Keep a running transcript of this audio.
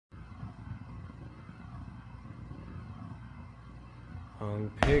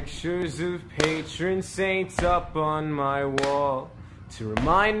Hung pictures of patron saints up on my wall to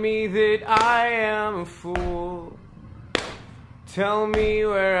remind me that I am a fool. Tell me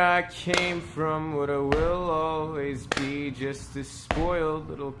where I came from, what I will always be, just a spoiled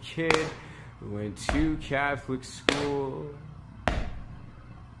little kid who went to Catholic school.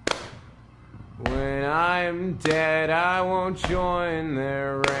 When I'm dead, I won't join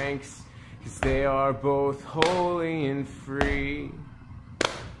their ranks, 'cause they are both holy and free.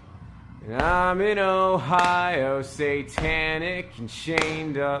 And I'm in Ohio, satanic and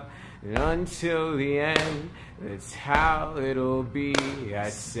chained up, and until the end, that's how it'll be. I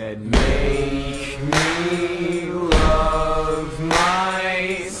said, make me love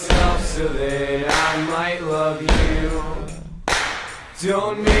myself so that I might love you.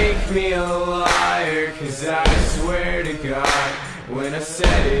 Don't make me a liar, 'cause I swear to God, when I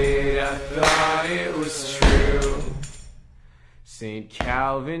said it, I thought it was true. St.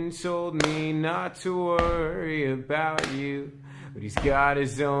 Calvin told me not to worry about you, but he's got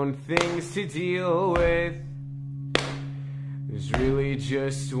his own things to deal with. There's really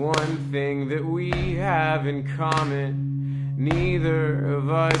just one thing that we have in common: neither of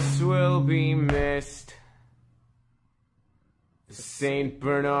us will be missed. St.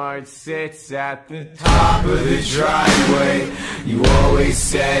 Bernard sits at the top of the driveway. You always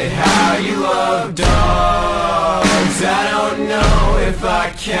said how you love dogs. I don't know if I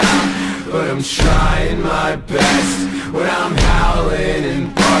count, but I'm trying my best when I'm howling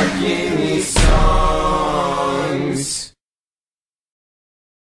and barking these songs.